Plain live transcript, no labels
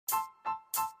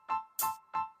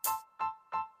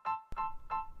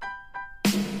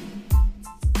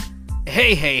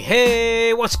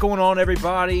Hey, what's going on,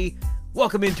 everybody?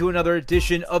 Welcome into another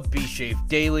edition of B Shafe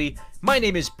Daily. My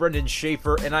name is Brendan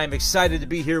Schaefer, and I'm excited to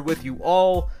be here with you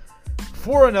all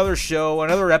for another show,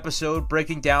 another episode,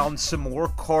 breaking down some more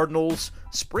Cardinals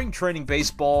spring training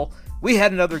baseball. We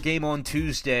had another game on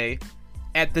Tuesday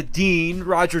at the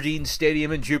Roger Dean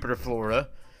Stadium in Jupiter, Florida.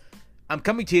 I'm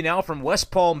coming to you now from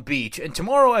West Palm Beach, and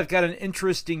tomorrow I've got an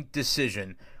interesting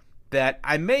decision that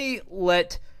I may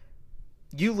let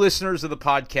you listeners of the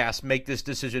podcast make this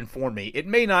decision for me. It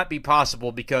may not be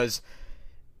possible because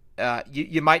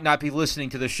you might not be listening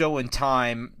to the show in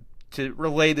time to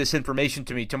relay this information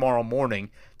to me tomorrow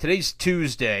morning. Today's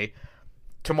Tuesday.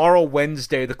 Tomorrow,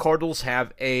 Wednesday, the Cardinals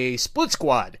have a split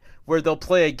squad where they'll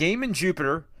play a game in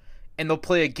Jupiter and they'll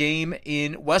play a game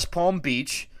in West Palm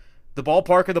Beach. The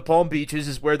ballpark of the Palm Beaches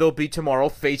is where they'll be tomorrow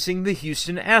facing the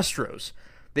Houston Astros.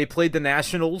 They played the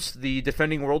Nationals, the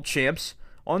defending world champs,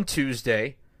 on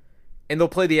Tuesday, and they'll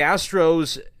play the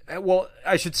Astros. Well,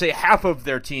 I should say half of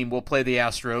their team will play the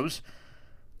Astros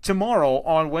tomorrow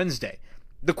on Wednesday.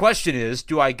 The question is,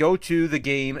 do I go to the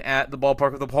game at the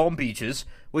ballpark of the Palm Beaches,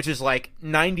 which is like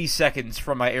 90 seconds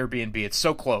from my Airbnb? It's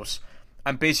so close.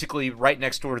 I'm basically right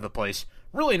next door to the place.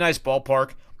 Really nice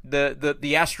ballpark. The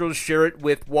Astros share it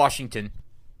with Washington.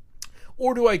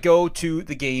 Or do I go to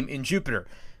the game in Jupiter?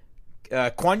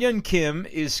 Kwon Kim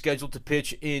is scheduled to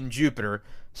pitch in Jupiter,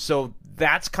 so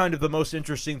that's kind of the most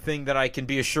interesting thing that I can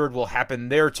be assured will happen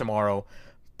there tomorrow.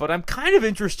 But I'm kind of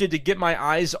interested to get my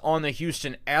eyes on the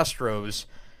Houston Astros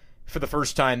for the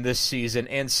first time this season,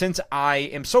 and since I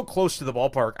am so close to the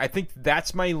ballpark, I think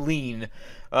that's my lean.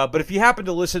 But if you happen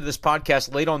to listen to this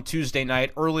podcast late on Tuesday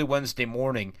night, early Wednesday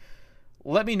morning,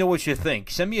 let me know what you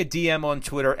think. Send me a DM on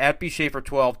Twitter, at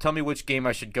bschaefer12. Tell me which game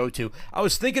I should go to. I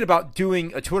was thinking about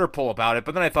doing a Twitter poll about it,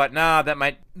 but then I thought, that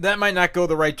might not go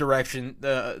the right direction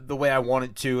the way I want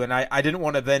it to, and I didn't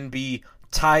want to then be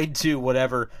tied to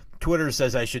whatever Twitter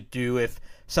says I should do if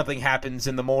something happens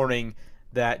in the morning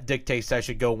that dictates I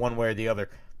should go one way or the other.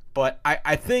 But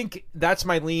I think that's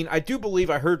my lean. I do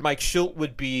believe I heard Mike Shildt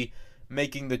would be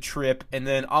making the trip, and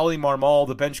then Oli Marmol,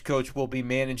 the bench coach, will be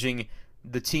managing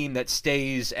the team that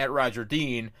stays at Roger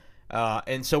Dean.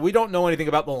 And so we don't know anything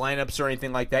about the lineups or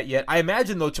anything like that yet. I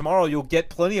imagine, though, tomorrow you'll get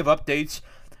plenty of updates.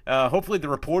 Hopefully the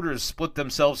reporters split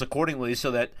themselves accordingly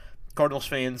so that Cardinals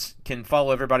fans can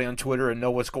follow everybody on Twitter and know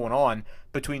what's going on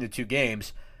between the two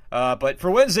games. But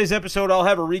for Wednesday's episode, I'll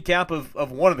have a recap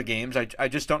of one of the games. I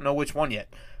just don't know which one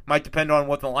yet. Might depend on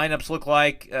what the lineups look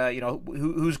like,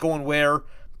 who's going where,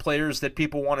 players that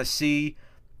people want to see.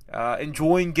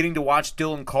 Enjoying getting to watch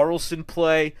Dylan Carlson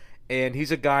play, and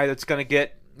he's a guy that's going to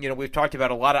get, we've talked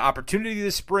about a lot of opportunity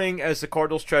this spring as the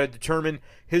Cardinals try to determine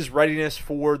his readiness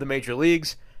for the major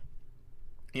leagues.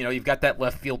 You've got that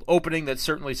left field opening. That's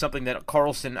certainly something that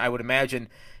Carlson, I would imagine,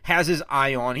 has his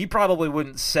eye on. He probably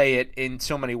wouldn't say it in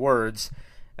so many words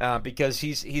because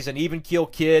he's an even-keel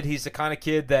kid. He's the kind of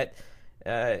kid that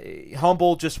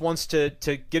humble, just wants to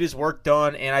get his work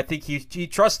done, and I think he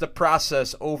trusts the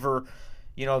process over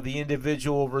the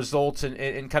individual results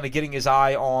and kind of getting his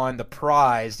eye on the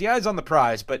prize. The eye's on the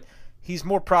prize, but he's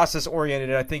more process-oriented,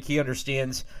 and I think he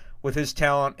understands with his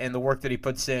talent and the work that he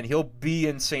puts in, he'll be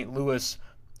in St. Louis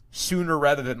sooner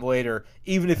rather than later,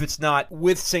 even if it's not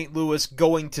with St. Louis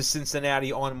going to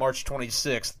Cincinnati on March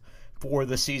 26th for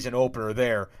the season opener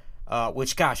there.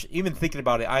 Which, gosh, even thinking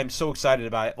about it, I'm so excited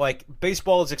about it. Like,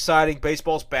 baseball is exciting,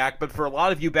 baseball's back, but for a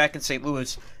lot of you back in St.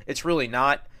 Louis, it's really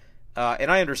not.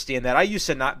 And I understand that. I used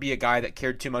to not be a guy that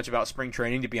cared too much about spring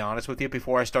training, to be honest with you,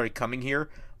 before I started coming here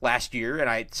last year, and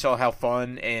I saw how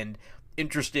fun and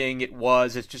interesting it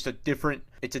was. It's just a different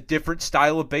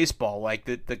style of baseball. Like,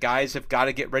 the guys have got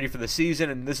to get ready for the season,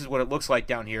 and this is what it looks like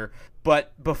down here.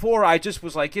 But before, I just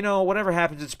was like, whatever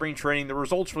happens in spring training, the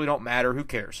results really don't matter. Who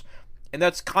cares? And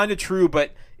that's kind of true,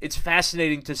 but it's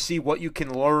fascinating to see what you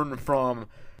can learn from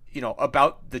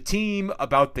about the team,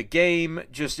 about the game,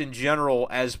 just in general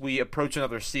as we approach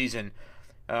another season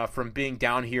from being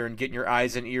down here and getting your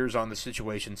eyes and ears on the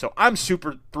situation. So I'm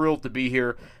super thrilled to be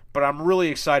here, but I'm really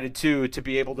excited, too, to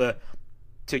be able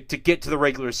to get to the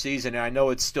regular season. And I know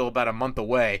it's still about a month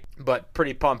away, but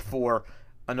pretty pumped for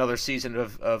another season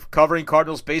of covering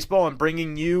Cardinals baseball and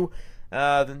bringing you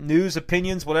the news,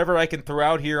 opinions, whatever I can throw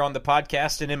out here on the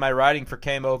podcast and in my writing for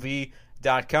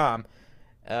KMOV.com.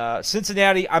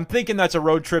 Cincinnati, I'm thinking that's a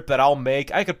road trip that I'll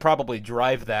make. I could probably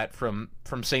drive that from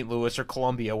St. Louis or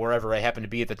Columbia, wherever I happen to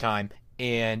be at the time.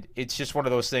 And it's just one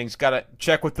of those things. Got to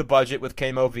check with the budget with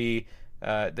KMOV.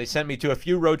 They sent me to a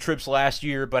few road trips last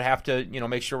year, but have to,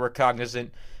 make sure we're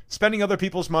cognizant. Spending other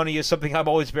people's money is something I'm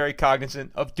always very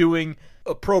cognizant of doing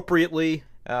appropriately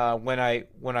when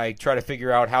I try to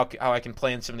figure out how I can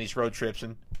plan some of these road trips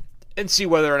and see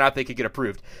whether or not they could get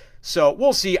approved. So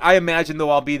we'll see. I imagine, though,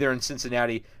 I'll be there in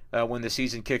Cincinnati when the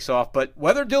season kicks off. But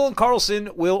whether Dylan Carlson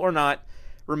will or not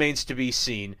remains to be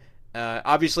seen.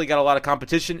 Obviously got a lot of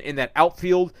competition in that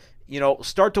outfield.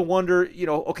 Start to wonder,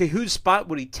 okay, whose spot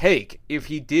would he take if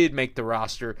he did make the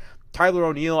roster? Tyler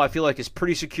O'Neill, I feel like, is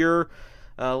pretty secure.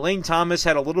 Lane Thomas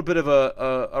had a little bit of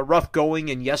a rough going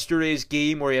in yesterday's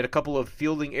game where he had a couple of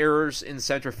fielding errors in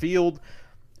center field.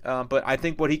 But I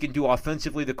think what he can do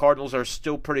offensively, the Cardinals are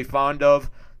still pretty fond of.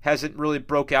 Hasn't really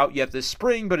broke out yet this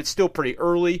spring, but it's still pretty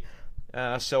early.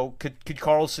 So could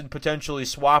Carlson potentially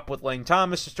swap with Lane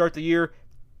Thomas to start the year?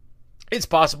 It's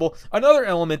possible. Another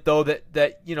element, though,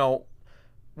 that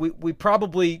we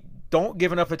probably don't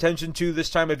give enough attention to this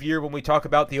time of year when we talk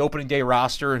about the opening day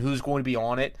roster and who's going to be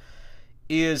on it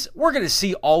is we're going to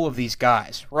see all of these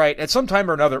guys, right? At some time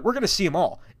or another, we're going to see them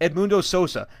all. Edmundo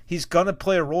Sosa, he's going to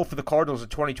play a role for the Cardinals in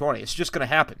 2020. It's just going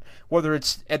to happen. Whether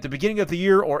it's at the beginning of the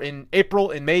year or in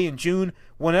April, in May, in June,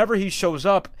 whenever he shows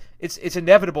up, it's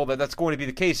inevitable that that's going to be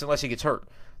the case unless he gets hurt.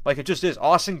 Like it just is.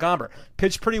 Austin Gomber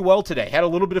pitched pretty well today. Had a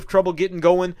little bit of trouble getting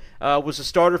going. Was a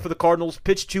starter for the Cardinals.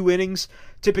 Pitched 2 innings.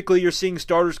 Typically, you're seeing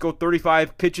starters go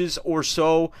 35 pitches or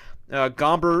so.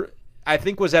 Gomber, I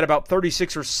think, was at about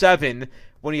 36 or 7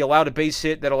 when he allowed a base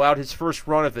hit that allowed his first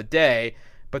run of the day.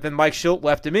 But then Mike Shildt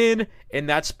left him in, and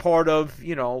that's part of,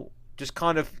 just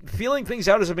kind of feeling things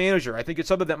out as a manager. I think it's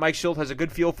something that Mike Shildt has a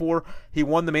good feel for. He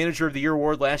won the Manager of the Year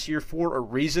award last year for a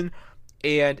reason.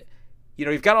 And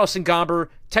you've got Austin Gomber.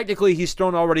 Technically, he's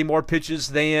thrown already more pitches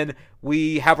than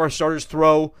we have our starters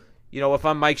throw, if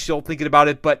I'm Mike Shildt thinking about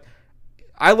it. But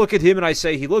I look at him and I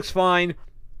say he looks fine.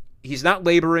 He's not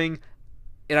laboring.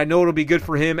 And I know it'll be good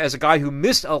for him as a guy who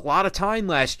missed a lot of time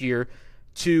last year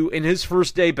in his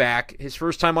first day back, his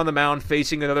first time on the mound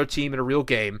facing another team in a real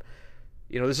game.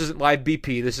 This isn't live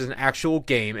BP. This is an actual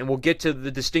game. And we'll get to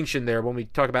the distinction there when we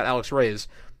talk about Alex Reyes.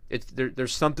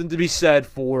 There's something to be said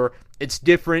for it's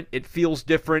different, it feels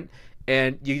different,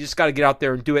 and you just got to get out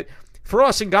there and do it. For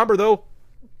Austin Gomber, though,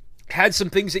 had some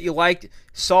things that you liked,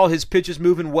 saw his pitches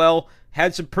moving well,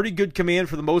 had some pretty good command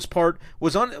for the most part,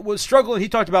 was struggling. He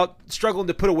talked about struggling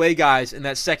to put away guys in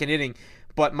that second inning,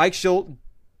 but Mike Shildt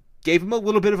gave him a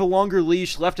little bit of a longer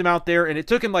leash, left him out there, and it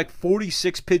took him like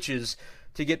 46 pitches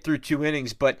to get through 2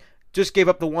 innings, but just gave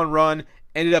up the 1 run,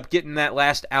 ended up getting that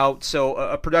last out. So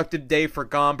a productive day for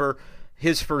Gomber,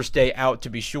 his first day out to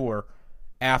be sure,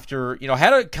 after,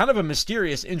 had a kind of a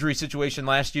mysterious injury situation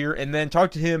last year, and then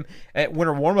talked to him at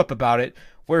winter warm-up about it,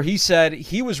 where he said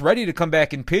he was ready to come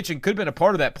back and pitch and could have been a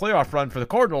part of that playoff run for the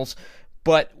Cardinals,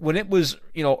 but when it was,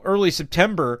 early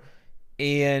September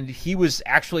and he was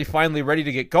actually finally ready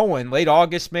to get going, late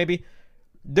August maybe,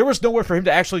 there was nowhere for him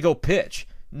to actually go pitch.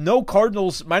 No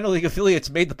Cardinals minor league affiliates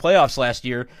made the playoffs last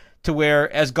year, to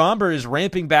where as Gomber is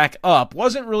ramping back up,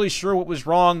 wasn't really sure what was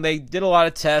wrong. They did a lot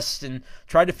of tests and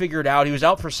tried to figure it out. He was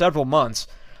out for several months.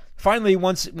 Finally,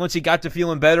 once he got to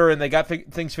feeling better and they got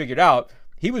things figured out,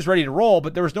 he was ready to roll,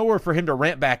 but there was nowhere for him to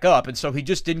ramp back up, and so he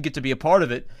just didn't get to be a part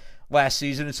of it last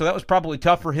season, and so that was probably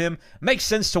tough for him. Makes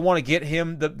sense to want to get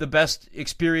him the best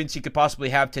experience he could possibly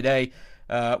have today.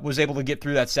 Was able to get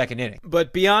through that second inning.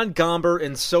 But beyond Gomber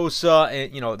and Sosa,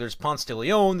 and there's Ponce de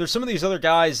Leon, there's some of these other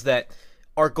guys that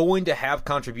are going to have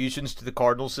contributions to the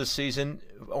Cardinals this season,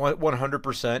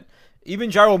 100%. Even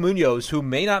Jairo Munoz, who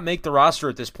may not make the roster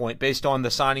at this point based on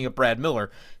the signing of Brad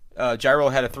Miller.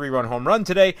 Jairo had a 3-run home run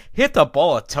today, hit the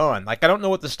ball a ton. I don't know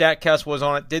what the StatCast was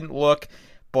on it, didn't look,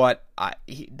 but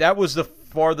that was the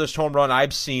farthest home run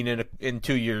I've seen in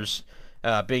 2 years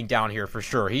being down here for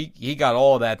sure. He got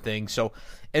all of that thing. So,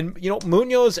 and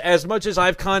Munoz, as much as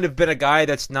I've kind of been a guy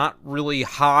that's not really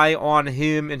high on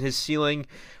him and his ceiling,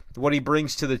 what he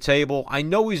brings to the table, I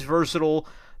know he's versatile.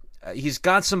 He's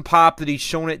got some pop that he's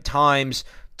shown at times.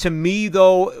 To me,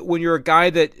 though, when you're a guy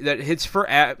that hits for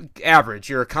average,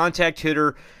 you're a contact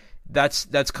hitter,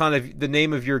 that's kind of the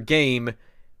name of your game,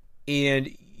 and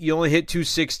you only hit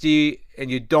 260 and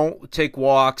you don't take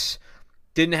walks,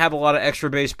 didn't have a lot of extra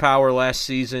base power last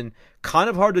season, kind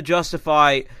of hard to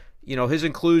justify, his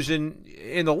inclusion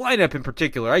in the lineup in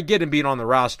particular. I get him being on the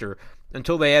roster.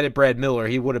 Until they added Brad Miller,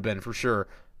 he would have been for sure.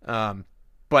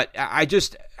 But I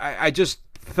just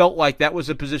felt like that was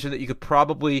a position that you could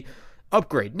probably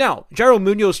upgrade. Now, Jairo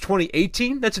Munoz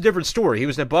 2018, that's a different story. He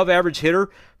was an above-average hitter,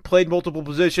 played multiple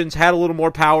positions, had a little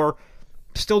more power,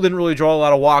 still didn't really draw a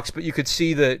lot of walks, but you could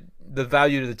see the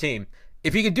value to the team.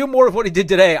 If he can do more of what he did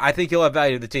today, I think he'll have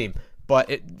value to the team. But,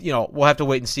 we'll have to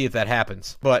wait and see if that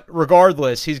happens. But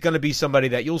regardless, he's going to be somebody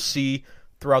that you'll see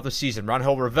throughout the season.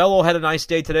 Rangel Ravelo had a nice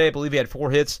day today. I believe he had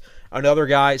 4 hits. Another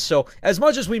guy. So as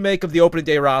much as we make of the opening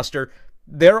day roster,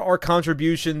 there are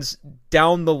contributions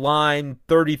down the line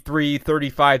 33,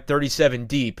 35, 37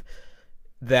 deep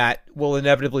that will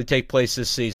inevitably take place this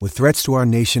season. With threats to our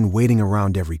nation waiting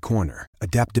around every corner,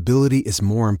 adaptability is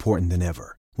more important than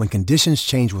ever. When conditions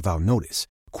change without notice,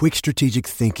 quick strategic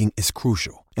thinking is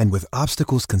crucial. And with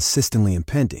obstacles consistently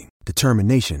impending,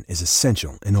 determination is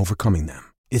essential in overcoming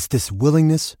them. It's this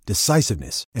willingness,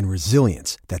 decisiveness, and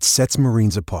resilience that sets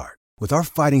Marines apart. With our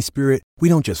fighting spirit, we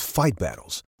don't just fight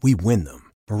battles, we win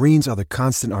them. Marines are the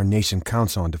constant our nation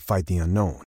counts on to fight the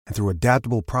unknown. And through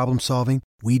adaptable problem solving,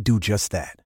 we do just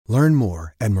that. Learn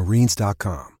more at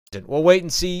marines.com. We'll wait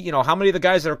and see, how many of the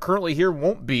guys that are currently here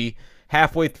won't be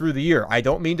halfway through the year. I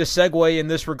don't mean to segue in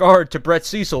this regard to Brett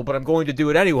Cecil, but I'm going to do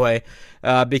it anyway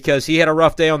because he had a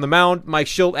rough day on the mound. Mike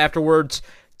Shildt afterwards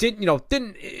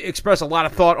didn't express a lot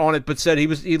of thought on it, but said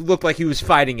he looked like he was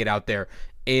fighting it out there.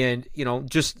 And,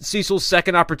 just Cecil's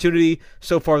second opportunity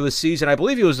so far this season. I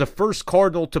believe he was the first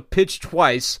Cardinal to pitch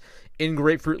twice in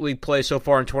Grapefruit League play so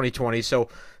far in 2020. So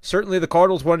certainly the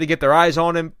Cardinals wanted to get their eyes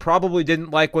on him. Probably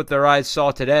didn't like what their eyes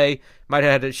saw today. Might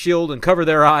have had to shield and cover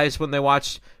their eyes when they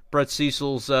watched Brett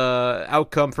Cecil's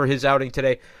outcome for his outing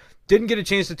today. Didn't get a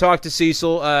chance to talk to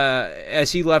Cecil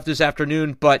as he left this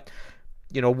afternoon, but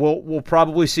we'll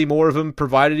probably see more of him,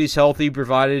 provided he's healthy,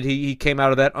 provided he came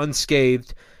out of that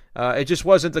unscathed. It just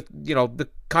wasn't the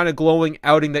kind of glowing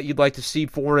outing that you'd like to see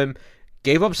for him.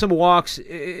 Gave up some walks.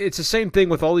 It's the same thing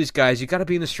with all these guys. You got to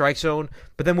be in the strike zone,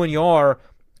 but then when you are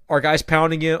guys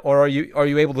pounding you, or are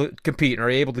you able to compete, and are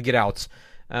you able to get outs?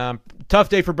 Tough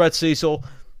day for Brett Cecil.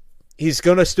 He's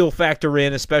going to still factor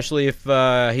in, especially if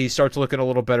he starts looking a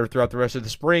little better throughout the rest of the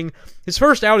spring. His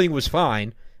first outing was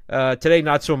fine. Today,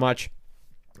 not so much.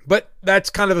 But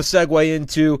that's kind of a segue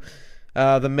into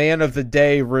the man of the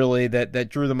day, really, that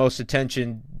drew the most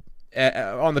attention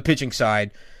on the pitching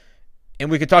side. And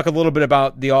we could talk a little bit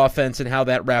about the offense and how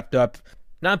that wrapped up.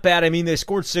 Not bad. I mean, they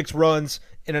scored 6 runs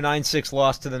in a 9-6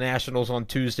 loss to the Nationals on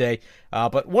Tuesday.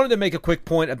 But wanted to make a quick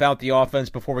point about the offense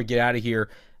before we get out of here.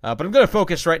 But I'm going to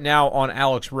focus right now on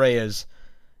Alex Reyes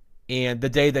and the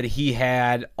day that he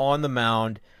had on the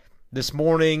mound. This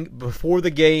morning, before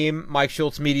the game, Mike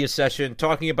Shildt's media session,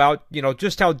 talking about,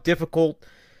 just how difficult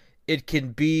it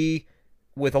can be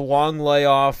with a long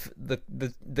layoff,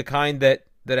 the kind that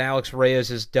Alex Reyes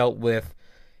has dealt with,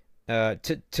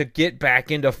 to get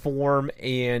back into form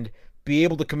and be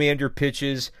able to command your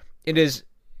pitches. It is,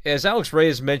 as Alex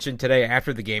Reyes mentioned today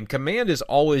after the game, command is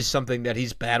always something that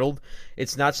he's battled.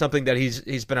 It's not something that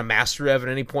he's been a master of at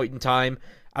any point in time.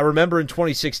 I remember in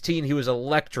 2016, he was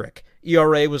electric.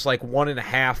 ERA was like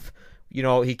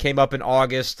 1.5. He came up in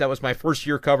August. That was my first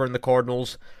year covering the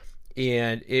Cardinals,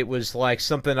 and it was like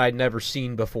something I'd never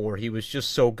seen before. He was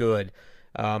just so good.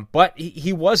 But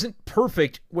he wasn't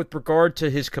perfect with regard to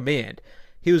his command.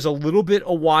 He was a little bit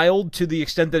wild, to the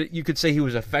extent that you could say he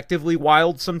was effectively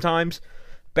wild sometimes,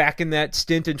 back in that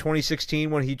stint in 2016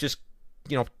 when he just,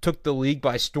 took the league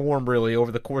by storm, really,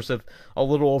 over the course of a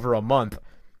little over a month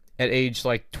at age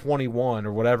like 21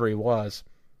 or whatever he was.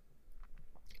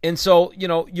 And so,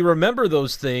 you remember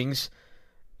those things.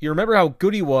 You remember how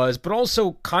good he was, but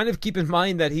also kind of keep in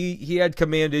mind that he had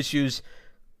command issues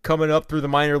coming up through the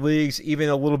minor leagues, even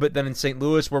a little bit then in St.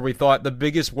 Louis, where we thought the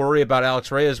biggest worry about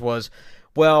Alex Reyes was,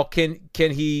 well, can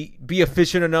he be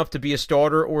efficient enough to be a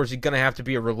starter, or is he going to have to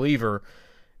be a reliever?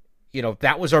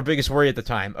 That was our biggest worry at the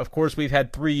time. Of course, we've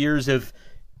had 3 years of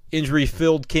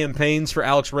injury-filled campaigns for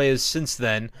Alex Reyes since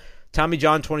then. Tommy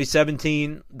John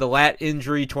 2017, the lat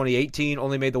injury 2018,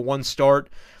 only made the one start.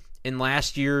 And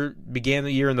last year, began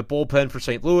the year in the bullpen for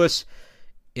St. Louis.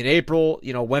 In April,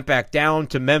 went back down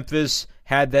to Memphis,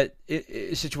 had that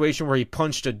situation where he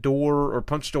punched a door or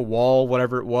punched a wall,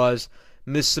 whatever it was,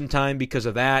 missed some time because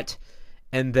of that.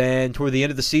 And then toward the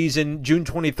end of the season, June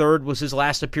 23rd was his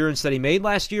last appearance that he made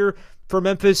last year for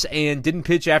Memphis, and didn't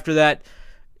pitch after that.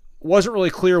 Wasn't really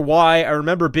clear why. I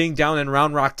remember being down in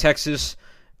Round Rock, Texas,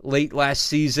 late last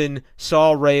season,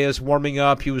 saw Reyes warming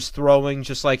up. He was throwing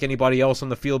just like anybody else on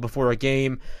the field before a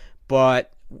game.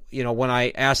 But, when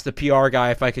I asked the PR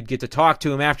guy if I could get to talk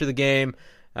to him after the game,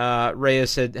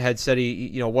 Reyes had said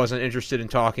he wasn't interested in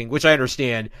talking, which I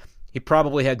understand. He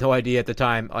probably had no idea at the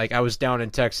time. Like, I was down in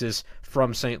Texas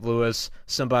from St. Louis,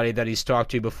 somebody that he's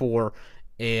talked to before,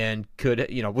 and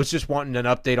was just wanting an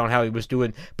update on how he was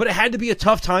doing. But it had to be a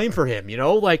tough time for him,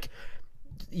 like,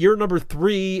 year number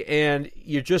 3, and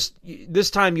this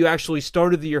time you actually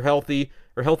started the year healthy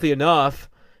enough,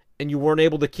 and you weren't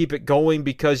able to keep it going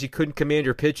because you couldn't command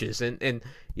your pitches. And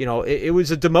it was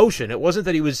a demotion. It wasn't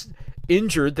that he was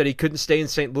injured that he couldn't stay in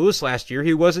St. Louis last year.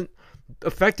 He wasn't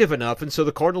effective enough, and so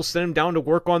the Cardinals sent him down to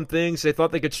work on things. They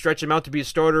thought they could stretch him out to be a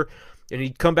starter, and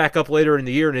he'd come back up later in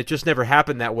the year, and it just never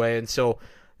happened that way. And so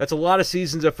that's a lot of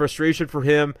seasons of frustration for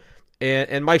him.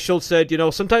 And Mike Schultz said,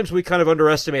 sometimes we kind of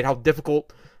underestimate how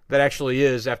difficult that actually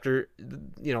is after,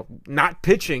 not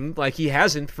pitching like he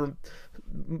hasn't for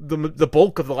the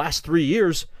bulk of the last 3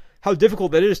 years, how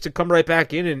difficult that is to come right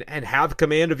back in and have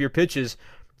command of your pitches,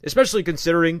 especially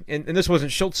considering, and this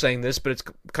wasn't Schultz saying this, but it's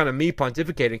kind of me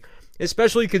pontificating,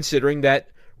 especially considering that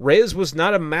Reyes was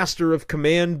not a master of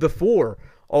command before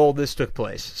all this took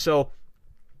place. So,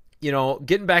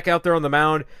 getting back out there on the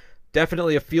mound,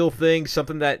 definitely a feel thing,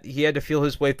 something that he had to feel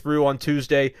his way through on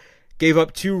Tuesday. Gave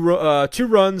up two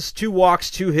runs, 2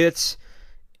 walks, 2 hits,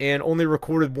 and only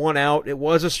recorded 1 out. It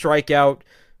was a strikeout.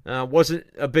 Wasn't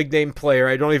a big-name player.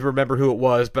 I don't even remember who it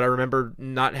was, but I remember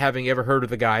not having ever heard of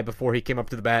the guy before he came up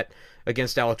to the bat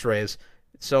against Alex Reyes.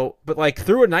 So, but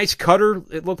threw a nice cutter.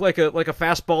 It looked like a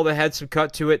fastball that had some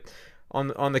cut to it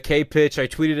on the K pitch. I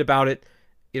tweeted about it.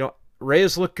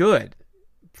 Reyes looked good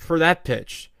for that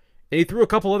pitch. And he threw a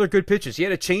couple other good pitches. He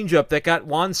had a changeup that got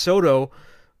Juan Soto,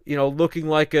 looking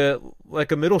like a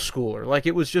middle schooler. Like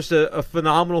it was just a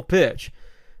phenomenal pitch.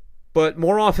 But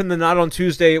more often than not on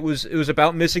Tuesday, it was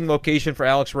about missing location for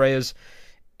Alex Reyes,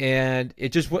 and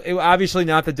it was obviously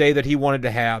not the day that he wanted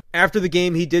to have. After the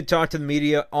game, he did talk to the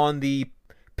media on the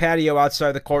patio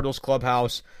outside the Cardinals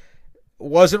clubhouse.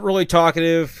 Wasn't really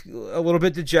talkative, a little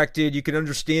bit dejected. You can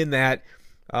understand that.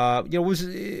 Was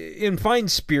in fine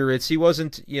spirits. He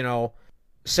wasn't,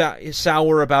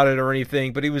 sour about it or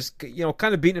anything, but he was,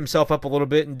 kind of beating himself up a little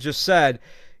bit and just said,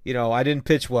 I didn't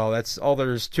pitch well. That's all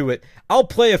there is to it. I'll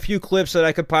play a few clips that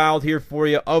I compiled here for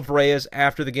you of Reyes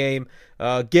after the game.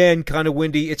 Again, kind of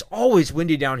windy. It's always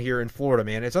windy down here in Florida,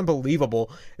 man. It's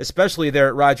unbelievable, especially there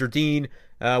at Roger Dean,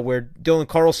 where Dylan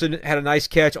Carlson had a nice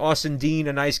catch. Austin Dean,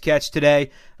 a nice catch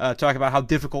today. Talking about how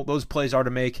difficult those plays are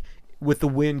to make with the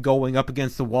wind going up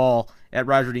against the wall at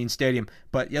Roger Dean Stadium.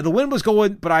 But yeah, the wind was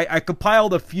going, but I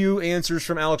compiled a few answers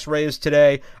from Alex Reyes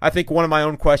today. I think one of my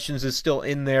own questions is still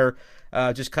in there.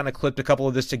 Just kind of clipped a couple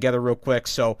of this together real quick.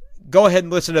 So go ahead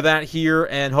and listen to that here,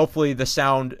 and hopefully the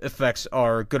sound effects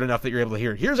are good enough that you're able to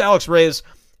hear it. Here's Alex Reyes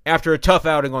after a tough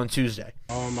outing on Tuesday.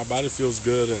 My body feels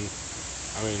good, and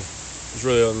there's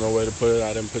really no way to put it.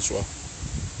 I didn't pitch well.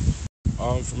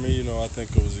 For me, I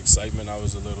think it was excitement. I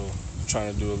was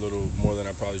trying to do a little more than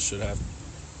I probably should have.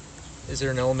 Is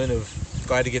there an element of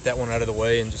glad to get that one out of the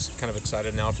way and just kind of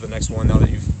excited now for the next one, now that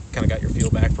you've kind of got your feel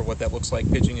back for what that looks like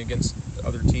pitching against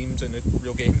other teams in a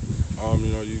real game?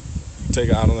 You take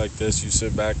an outing like this, you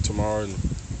sit back tomorrow and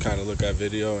kind of look at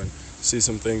video and see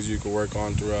some things you can work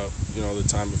on throughout, the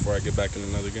time before I get back in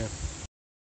another game.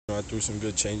 I threw some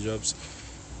good changeups,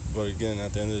 but again,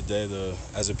 at the end of the day,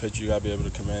 as a pitcher, you got to be able to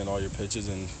command all your pitches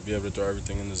and be able to throw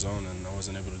everything in the zone, and I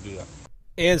wasn't able to do that.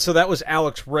 And so that was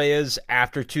Alex Reyes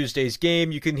after Tuesday's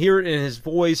game. You can hear it in his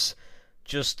voice,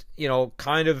 just,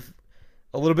 kind of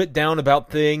a little bit down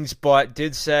about things, but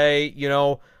did say,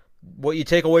 what you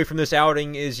take away from this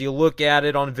outing is you look at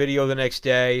it on video the next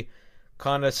day,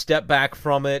 kind of step back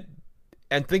from it,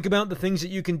 and think about the things that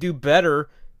you can do better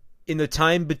in the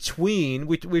time between.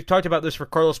 We've talked about this for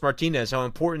Carlos Martinez, how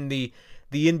important the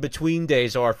in-between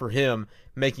days are for him,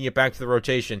 making it back to the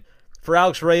rotation. For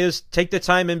Alex Reyes, take the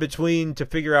time in between to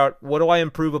figure out, what do I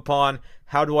improve upon,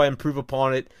 how do I improve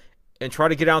upon it, and try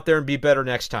to get out there and be better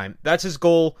next time. That's his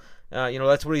goal.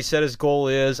 That's what he said his goal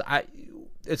is.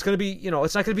 It's going to be,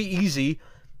 it's not going to be easy,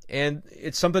 and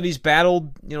it's something he's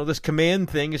battled. This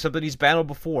command thing is something he's battled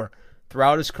before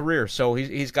throughout his career, so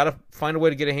he's got to find a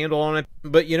way to get a handle on it.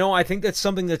 But, I think that's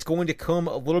something that's going to come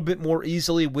a little bit more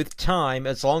easily with time,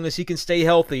 as long as he can stay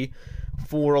healthy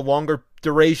for a longer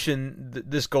duration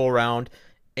this go-around.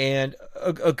 And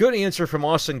a good answer from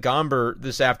Austin Gomber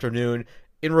this afternoon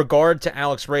in regard to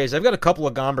Alex Reyes. I've got a couple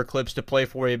of Gomber clips to play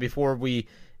for you before we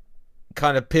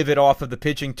kind of pivot off of the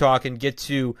pitching talk and get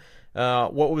to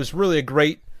what was really a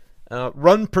great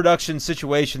run production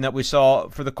situation that we saw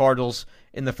for the Cardinals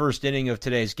in the first inning of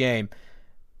today's game.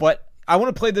 But I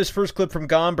want to play this first clip from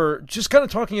Gomber, just kind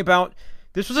of talking about,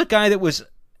 this was a guy that was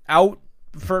out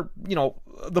for,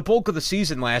 the bulk of the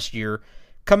season last year,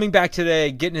 coming back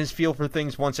today, getting his feel for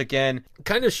things once again,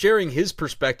 kind of sharing his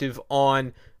perspective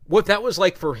on what that was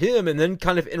like for him, and then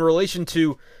kind of in relation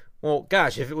to, well,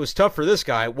 gosh, if it was tough for this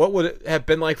guy, what would it have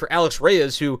been like for Alex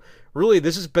Reyes, who really,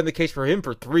 this has been the case for him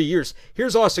for 3 years.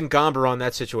 Here's Austin Gomber on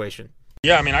that situation.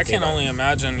 Yeah, I can only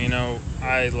imagine,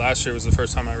 last year was the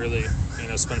first time I really,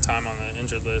 spent time on the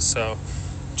injured list, so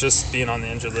just being on the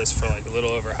injured list for like a little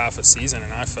over half a season,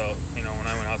 and I felt, when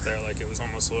I went out there, like it was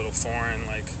almost a little foreign.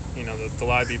 Like, the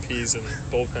live BPs and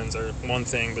bullpens are one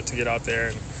thing, but to get out there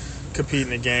and compete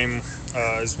in a game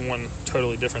is one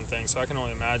totally different thing. So I can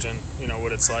only imagine,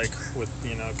 what it's like with,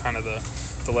 kind of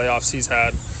the layoffs he's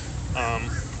had.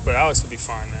 But Alex will be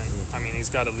fine, man. I mean, he's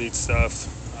got elite stuff.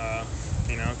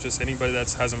 Just anybody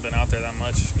that hasn't been out there that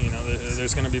much,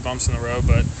 there's going to be bumps in the road,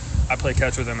 but I play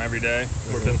catch with him every day.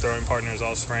 We've been throwing partners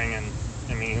all spring, and,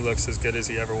 he looks as good as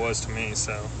he ever was to me,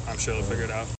 so I'm sure he'll figure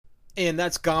it out. And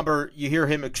that's Gomber. You hear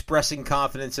him expressing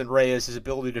confidence in Reyes, his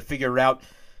ability to figure it out,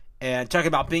 and talking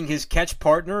about being his catch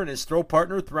partner and his throw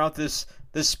partner throughout this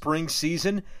spring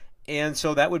season. And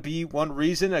so that would be one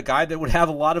reason, a guy that would have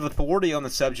a lot of authority on the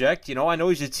subject. I know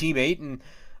he's a teammate and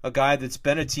a guy that's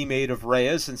been a teammate of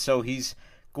Reyes, and so he's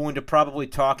going to probably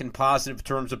talk in positive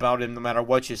terms about him no matter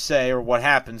what you say or what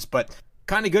happens. But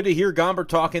kind of good to hear Gomber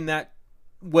talking that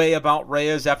way about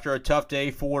Reyes after a tough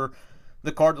day for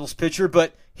the Cardinals pitcher.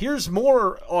 But here's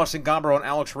more Austin Gomber on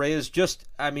Alex Reyes,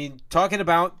 talking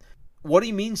about what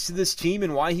he means to this team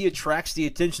and why he attracts the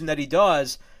attention that he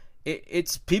does.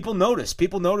 It's people notice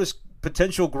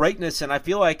potential greatness, and I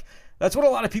feel like that's what a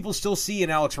lot of people still see in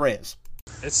Alex Reyes.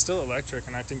 It's still electric,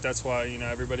 and I think that's why,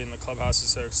 everybody in the clubhouse is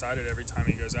so excited every time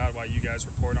he goes out, why you guys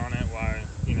report on it, why,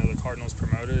 the Cardinals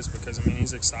promote it, is because,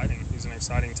 he's exciting. He's an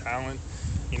exciting talent.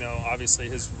 Obviously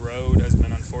his road has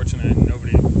been unfortunate, and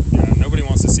nobody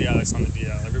wants to see Alex on the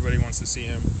DL. Everybody wants to see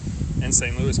him in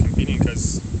St. Louis competing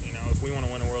because, if we want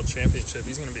to win a world championship,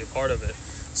 he's going to be a part of it.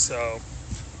 So,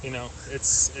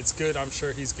 it's good. I'm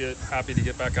sure he's happy to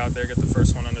get back out there, get the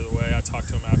first one under the way. I talked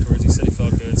to him afterwards. He said he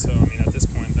felt good. So, at this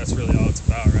point, that's really all it's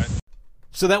about, right?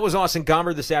 So that was Austin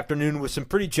Gomber this afternoon with some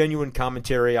pretty genuine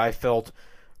commentary, I felt,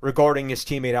 regarding his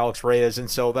teammate Alex Reyes. And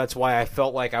so that's why I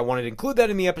felt like I wanted to include that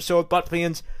in the episode. But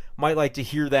fans might like to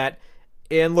hear that.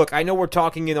 And look, I know we're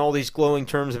talking in all these glowing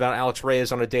terms about Alex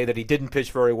Reyes on a day that he didn't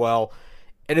pitch very well.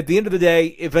 And at the end of the day,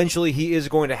 eventually he is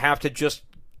going to have to just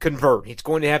convert. He's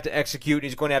going to have to execute.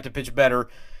 He's going to have to pitch better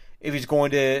if he's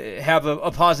going to have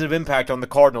a positive impact on the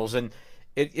Cardinals. And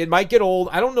it might get old.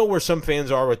 I don't know where some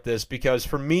fans are with this, because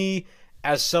for me,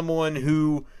 as someone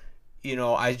who,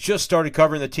 I just started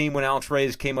covering the team when Alex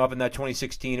Reyes came up in that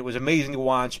 2016. It was amazing to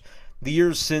watch. The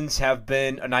years since have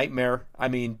been a nightmare.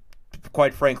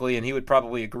 Quite frankly, and he would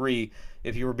probably agree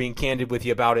if you were being candid with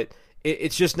you about it.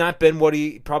 It's just not been what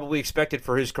he probably expected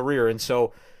for his career. And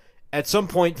so at some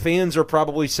point, fans are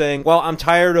probably saying, well, I'm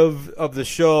tired of the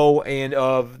show and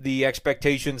of the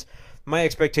expectations. My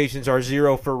expectations are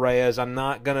zero for Reyes. I'm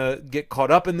not going to get caught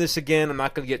up in this again. I'm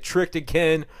not going to get tricked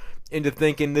again into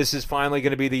thinking this is finally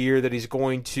going to be the year that he's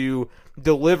going to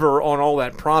deliver on all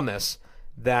that promise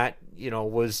that,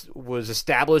 was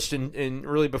established in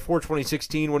really before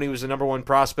 2016 when he was the number one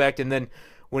prospect, and then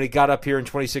when he got up here in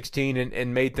 2016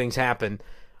 and made things happen.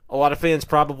 A lot of fans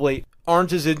probably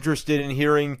aren't as interested in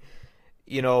hearing,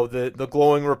 the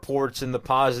glowing reports and the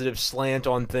positive slant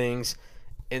on things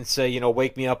and say,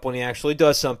 wake me up when he actually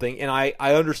does something. And I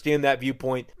understand that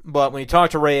viewpoint. But when you talk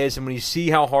to Reyes and when you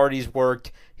see how hard he's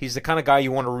worked, he's the kind of guy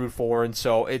you want to root for. And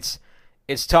so it's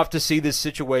tough to see this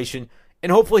situation.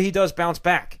 And hopefully he does bounce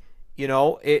back.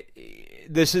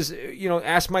 This is,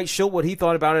 ask Mike Schilt what he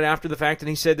thought about it after the fact. And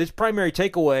he said his primary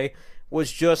takeaway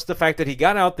was just the fact that he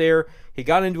got out there, he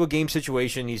got into a game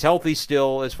situation, he's healthy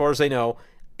still as far as they know,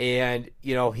 and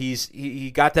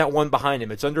he got that one behind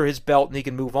him. It's under his belt and he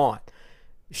can move on.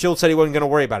 Schilt said he wasn't going to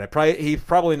worry about it. He's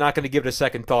probably not going to give it a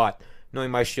second thought,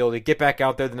 knowing Mike Schilt. He'd get back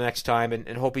out there the next time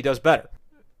and hope he does better.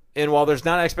 And while there's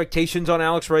not expectations on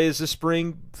Alex Reyes this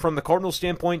spring from the Cardinals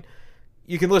standpoint,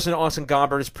 you can listen to Austin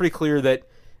Gomber. It's pretty clear that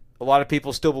a lot of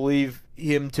people still believe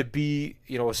him to be,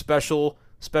 a special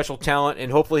talent,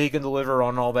 and hopefully he can deliver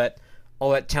on all that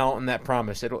talent and that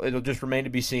promise. It'll just remain to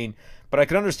be seen. But I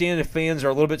can understand if fans are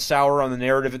a little bit sour on the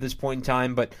narrative at this point in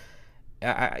time. But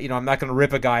I'm not going to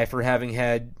rip a guy for having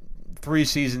had 3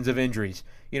 seasons of injuries.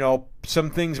 Some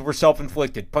things were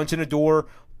self-inflicted. Punching a door,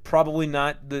 probably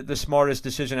not the smartest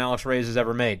decision Alex Reyes has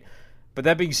ever made. But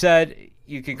that being said,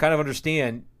 you can kind of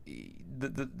understand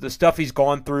the stuff he's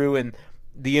gone through and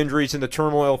the injuries and the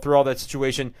turmoil through all that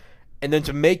situation, and then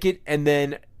to make it and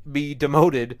then be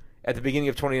demoted at the beginning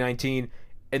of 2019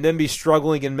 and then be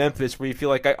struggling in Memphis where you feel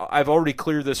like I've already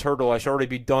cleared this hurdle, I should already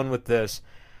be done with this,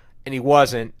 and he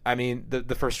wasn't.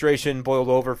 The frustration boiled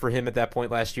over for him at that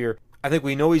point last year. I think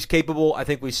we know he's capable. I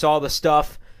think we saw the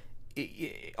stuff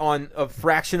on a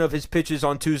fraction of his pitches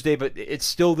on Tuesday, but it's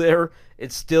still there.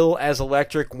 It's still as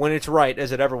electric when it's right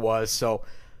as it ever was. So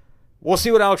we'll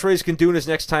see what Alex Reyes can do in his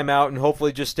next time out, and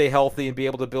hopefully just stay healthy and be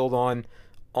able to build on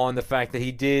on the fact that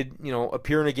he did,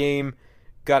 appear in a game,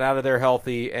 got out of there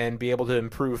healthy, and be able to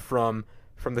improve from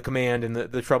the command and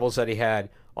the troubles that he had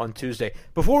on Tuesday.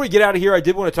 Before we get out of here, I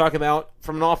did want to talk about,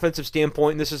 from an offensive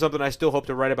standpoint, and this is something I still hope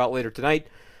to write about later tonight,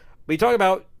 but you talk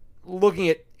about looking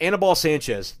at Anibal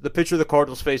Sanchez, the pitcher the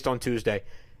Cardinals faced on Tuesday.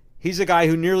 He's a guy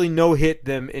who nearly no-hit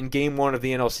them in Game 1 of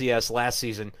the NLCS last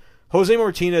season. Jose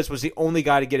Martinez was the only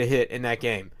guy to get a hit in that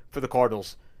game for the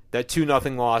Cardinals, that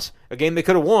 2-0 loss, a game they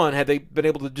could have won had they been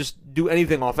able to just do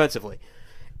anything offensively.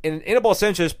 And Anibal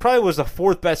Sanchez probably was the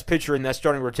fourth best pitcher in that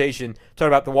starting rotation. Talking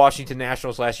about the Washington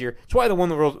Nationals last year. It's why they won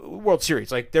the World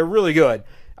Series. Like, they're really good.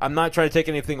 I'm not trying to take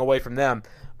anything away from them.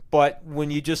 But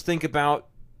when you just think about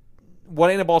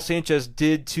what Anibal Sanchez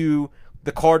did to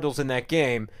the Cardinals in that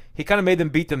game, he kind of made them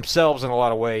beat themselves in a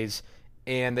lot of ways.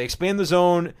 And they expand the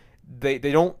zone. They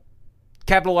don't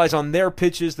capitalize on their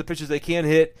pitches, the pitches they can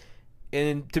hit.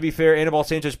 And to be fair, Anibal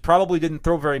Sanchez probably didn't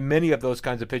throw very many of those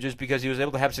kinds of pitches because he was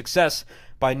able to have success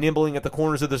by nibbling at the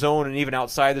corners of the zone and even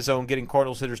outside the zone, getting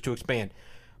Cardinals hitters to expand.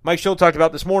 Mike Shildt talked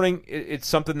about this morning. It's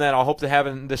something that I'll hope to have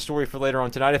in this story for later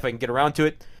on tonight if I can get around to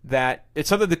it, that it's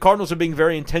something the Cardinals are being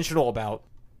very intentional about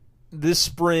this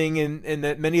spring, and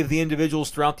that many of the individuals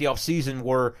throughout the offseason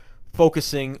were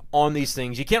focusing on these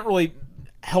things. You can't really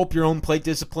help your own plate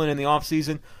discipline in the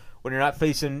offseason when you're not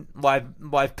facing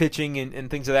live pitching and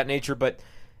things of that nature. But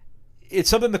it's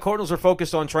something the Cardinals are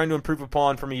focused on trying to improve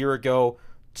upon from a year ago,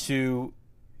 to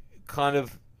kind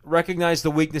of recognize the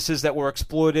weaknesses that were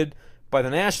exploited by the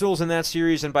Nationals in that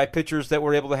series and by pitchers that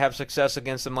were able to have success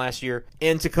against them last year,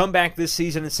 and to come back this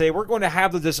season and say, we're going to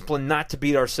have the discipline not to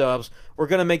beat ourselves. We're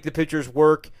going to make the pitchers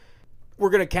work. We're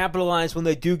going to capitalize when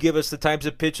they do give us the types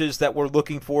of pitches that we're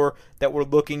looking for, that we're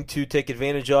looking to take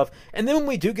advantage of. And then when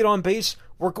we do get on base,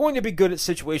 we're going to be good at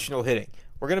situational hitting.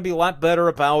 We're going to be a lot better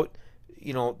about,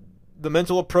 the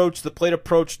mental approach, the plate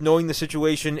approach, knowing the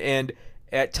situation, and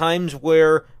at times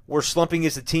where we're slumping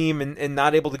as a team and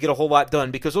not able to get a whole lot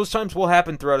done, because those times will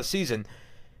happen throughout a season.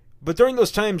 But during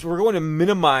those times, we're going to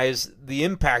minimize the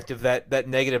impact of that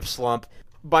negative slump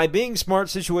by being smart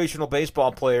situational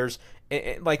baseball players.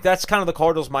 And like, that's kind of the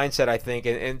Cardinals' mindset, I think,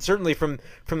 and certainly from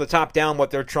the top down,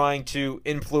 what they're trying to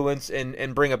influence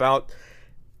and bring about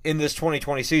in this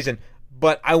 2020 season.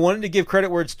 But I wanted to give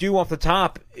credit where it's due off the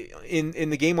top. In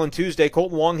the game on Tuesday,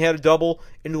 Kolten Wong had a double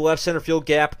into the left center field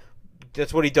gap.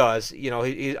 That's what he does. I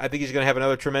think he's going to have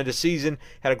another tremendous season.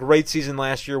 Had a great season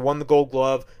last year, won the Gold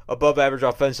Glove, above average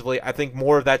offensively. I think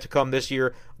more of that to come this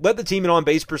year. Led the team in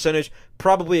on-base percentage.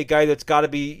 Probably a guy that's got to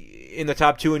be in the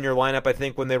top 2 in your lineup, I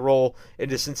think, when they roll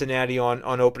into Cincinnati on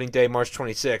opening day, March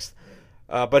 26th.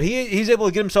 But he's able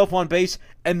to get himself on base.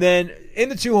 And then in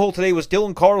the 2-hole today was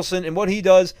Dylan Carlson, and what he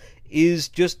does is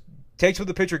just takes what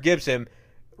the pitcher gives him,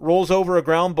 rolls over a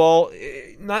ground ball,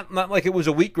 not like it was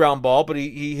a weak ground ball, but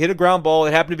he hit a ground ball.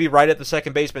 It happened to be right at the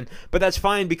second baseman. But that's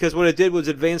fine, because what it did was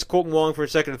advance Kolten Wong for a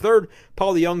second and third.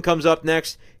 Paul DeJong comes up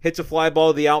next, hits a fly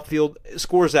ball to the outfield,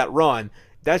 scores that run.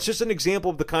 That's just an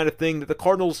example of the kind of thing that the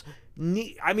Cardinals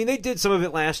need. I mean, they did some of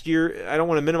it last year. I don't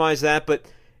want to minimize that, but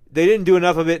they didn't do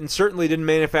enough of it, and certainly didn't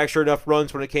manufacture enough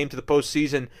runs when it came to the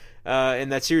postseason in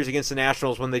that series against the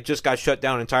Nationals, when they just got shut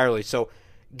down entirely. So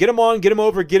get him on, get him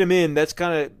over, get him in. That's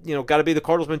kind of, got to be the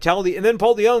Cardinals mentality. And then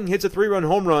Paul DeJong hits a 3-run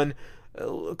home run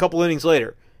a couple innings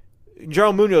later.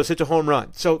 Gerald Munoz hits a home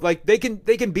run. So, like, they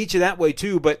can beat you that way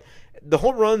too, but the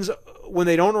home runs, when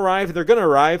they don't arrive, they're going to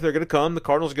arrive. They're going to come. The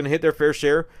Cardinals are going to hit their fair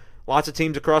share. Lots of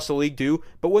teams across the league do.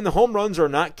 But when the home runs are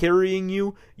not carrying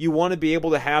you, you want to be able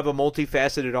to have a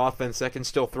multifaceted offense that can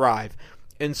still thrive.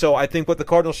 And so I think what the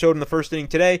Cardinals showed in the first inning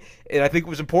today, and I think it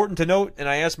was important to note, and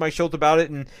I asked Mike Shildt about it,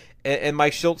 and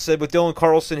Mike Shildt said with Dylan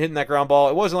Carlson hitting that ground ball,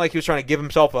 it wasn't like he was trying to give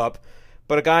himself up,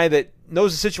 but a guy that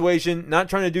knows the situation, not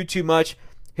trying to do too much,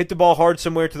 hit the ball hard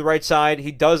somewhere to the right side.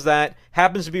 He does that,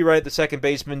 happens to be right at the second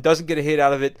baseman, doesn't get a hit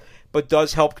out of it, but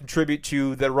does help contribute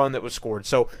to the run that was scored.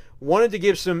 So wanted to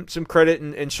give some credit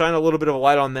and shine a little bit of a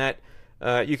light on that.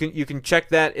 You can check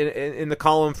that in the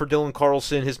column for Dylan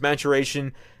Carlson, his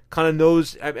maturation. Kind of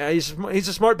knows, he's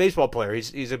a smart baseball player.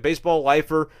 He's a baseball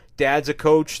lifer. Dad's a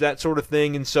coach, that sort of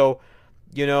thing. And so,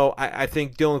 I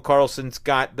think Dylan Carlson's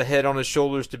got the head on his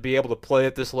shoulders to be able to play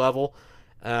at this level.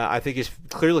 I think he's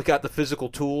clearly got the physical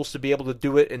tools to be able to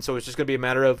do it. And so it's just going to be a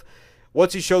matter of,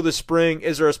 what's he show this spring?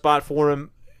 Is there a spot for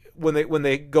him when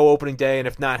they go opening day? And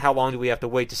if not, how long do we have to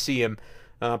wait to see him?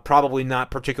 Probably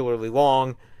not particularly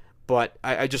long. But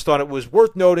I just thought it was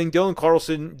worth noting. Dylan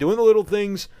Carlson doing the little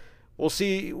things. We'll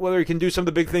see whether he can do some of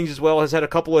the big things as well. Has had a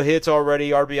couple of hits already,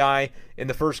 RBI, in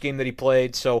the first game that he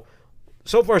played. So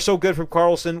far, so good from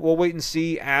Carlson. We'll wait and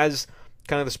see as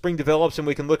kind of the spring develops and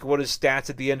we can look at what his stats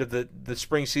at the end of the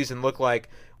spring season look like,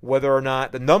 whether or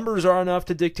not the numbers are enough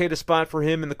to dictate a spot for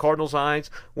him in the Cardinals' eyes,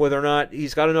 whether or not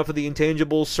he's got enough of the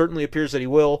intangibles, certainly appears that he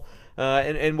will,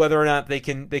 and whether or not they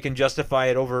can justify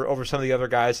it over some of the other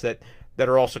guys that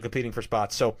are also competing for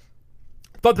spots. So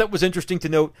thought that was interesting to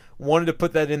note. Wanted to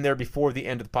put that in there before the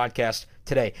end of the podcast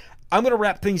today. I'm going to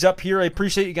wrap things up here. I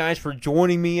appreciate you guys for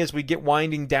joining me as we get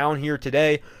winding down here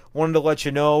today. Wanted to let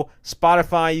you know,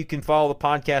 Spotify, you can follow the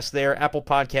podcast there. Apple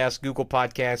Podcasts, Google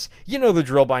Podcasts. You know the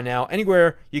drill by now.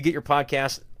 Anywhere you get your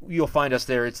podcast, you'll find us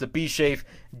there. It's the B Shafe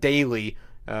Daily.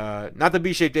 Not the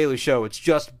B Shafe Daily Show. It's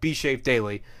just B Shafe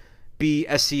Daily.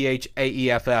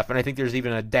 BSCHAEFF. And I think there's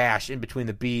even a dash in between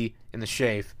the B and the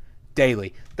Shafe.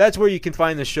 Daily. That's where you can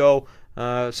find the show.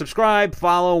 Subscribe,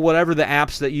 follow, whatever the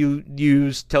apps that you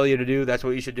use tell you to do. That's what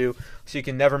you should do so you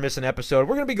can never miss an episode.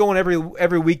 We're going to be going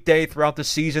every weekday throughout the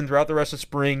season, throughout the rest of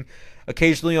spring,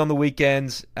 occasionally on the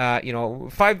weekends.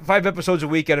 Five episodes a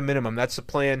week at a minimum. That's the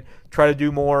plan. Try to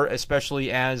do more,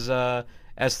 especially as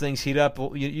things heat up.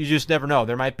 You just never know.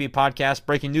 There might be a podcast,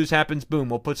 breaking news happens, boom,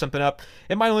 we'll put something up.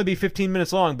 It might only be 15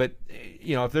 minutes long, but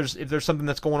if there's something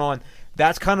that's going on,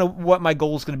 that's kind of what my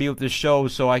goal is going to be with this show,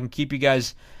 so I can keep you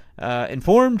guys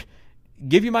informed,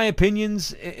 give you my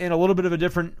opinions in a little bit of a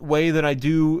different way than I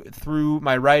do through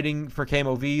my writing for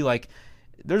KMOV. Like,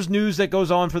 there's news that goes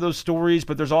on for those stories,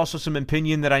 but there's also some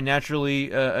opinion that I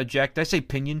naturally eject. I say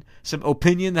opinion? Some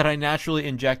opinion that I naturally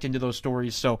inject into those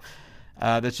stories, so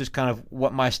that's just kind of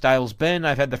what my style's been.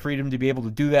 I've had the freedom to be able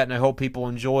to do that, and I hope people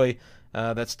enjoy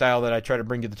that style that I try to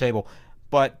bring to the table.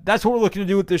 But that's what we're looking to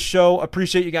do with this show.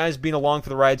 Appreciate you guys being along for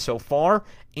the ride so far.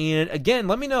 And again,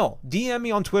 let me know. DM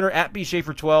me on Twitter at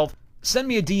BShafer12. Send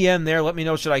me a DM there. Let me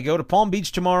know, should I go to Palm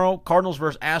Beach tomorrow, Cardinals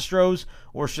versus Astros,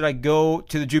 or should I go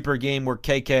to the Jupiter game where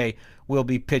KK will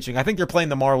be pitching? I think they're playing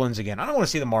the Marlins again. I don't want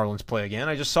to see the Marlins play again.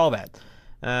 I just saw that.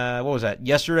 What was that?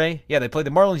 Yesterday? Yeah, they played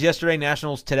the Marlins yesterday,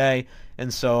 Nationals today,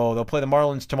 and so they'll play the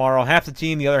Marlins tomorrow. Half the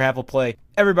team, the other half will play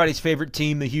everybody's favorite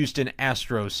team, the Houston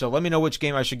Astros. So let me know which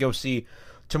game I should go see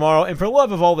tomorrow. And for the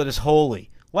love of all that is holy,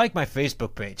 like my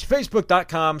Facebook page,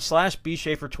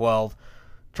 facebook.com/BShafer12.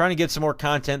 Trying to get some more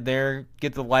content there,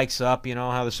 get the likes up, you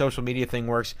know how the social media thing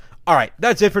works. All right,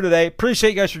 that's it for today.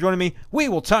 Appreciate you guys for joining me. We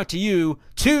will talk to you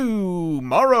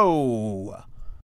tomorrow.